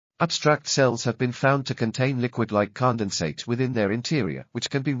Abstract cells have been found to contain liquid-like condensates within their interior, which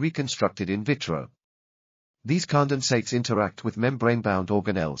can be reconstructed in vitro. These condensates interact with membrane-bound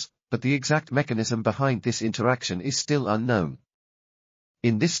organelles, but the exact mechanism behind this interaction is still unknown.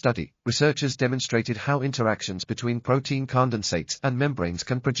 In this study, researchers demonstrated how interactions between protein condensates and membranes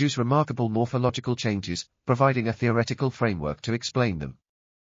can produce remarkable morphological changes, providing a theoretical framework to explain them.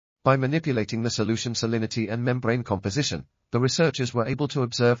 By manipulating the solution salinity and membrane composition, the researchers were able to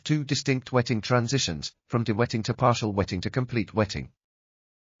observe two distinct wetting transitions, from dewetting to partial wetting to complete wetting.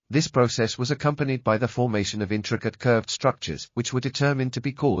 This process was accompanied by the formation of intricate curved structures, which were determined to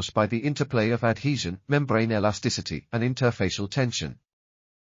be caused by the interplay of adhesion, membrane elasticity, and interfacial tension.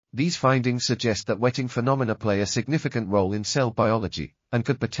 These findings suggest that wetting phenomena play a significant role in cell biology, and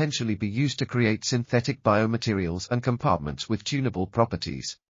could potentially be used to create synthetic biomaterials and compartments with tunable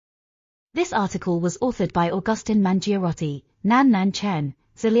properties. This article was authored by Agustín Mangiarotti, Nannan Chen,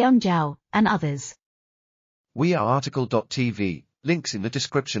 Ziliang Zhao, and others. We are RTCLTV, links in the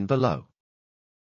description below.